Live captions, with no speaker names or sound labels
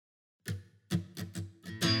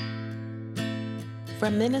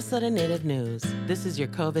From Minnesota Native News, this is your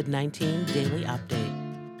COVID-19 daily update.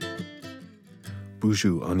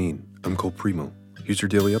 Bonjour, Anin. I'm Cole Primo. Here's your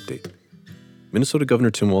daily update. Minnesota Governor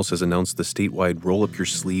Tim Walz has announced the statewide Roll Up Your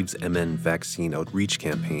Sleeves MN vaccine outreach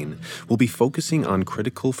campaign will be focusing on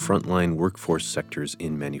critical frontline workforce sectors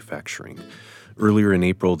in manufacturing. Earlier in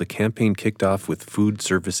April, the campaign kicked off with food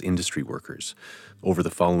service industry workers. Over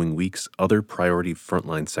the following weeks, other priority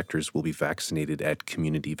frontline sectors will be vaccinated at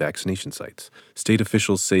community vaccination sites. State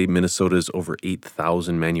officials say Minnesota's over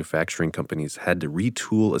 8,000 manufacturing companies had to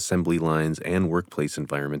retool assembly lines and workplace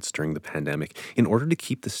environments during the pandemic in order to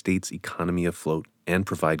keep the state's economy afloat and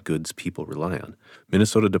provide goods people rely on.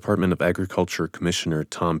 Minnesota Department of Agriculture Commissioner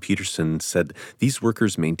Tom Peterson said these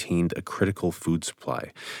workers maintained a critical food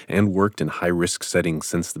supply and worked in high-risk settings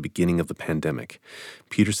since the beginning of the pandemic.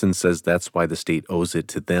 Peterson says that's why the state owes it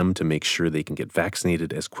to them to make sure they can get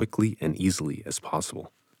vaccinated as quickly and easily as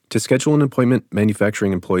possible. To schedule an appointment,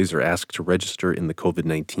 manufacturing employees are asked to register in the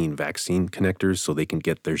COVID-19 vaccine connectors so they can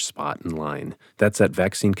get their spot in line. That's at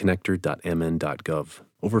vaccineconnector.mn.gov.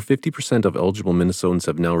 Over 50% of eligible Minnesotans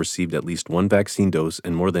have now received at least one vaccine dose,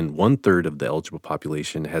 and more than one-third of the eligible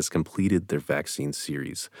population has completed their vaccine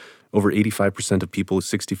series. Over 85% of people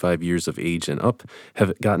 65 years of age and up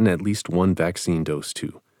have gotten at least one vaccine dose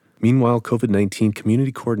too. Meanwhile, COVID-19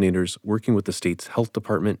 community coordinators working with the state's health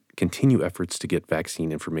department continue efforts to get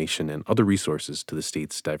vaccine information and other resources to the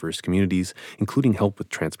state's diverse communities, including help with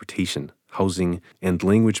transportation, housing, and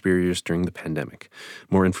language barriers during the pandemic.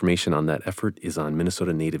 More information on that effort is on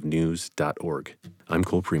minnesotanativenews.org. I'm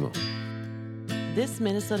Cole Primo. This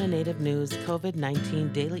Minnesota Native News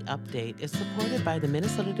COVID-19 daily update is supported by the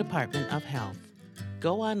Minnesota Department of Health.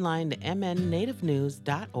 Go online to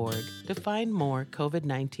mnnativenews.org to find more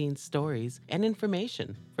COVID-19 stories and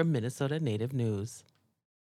information from Minnesota Native News.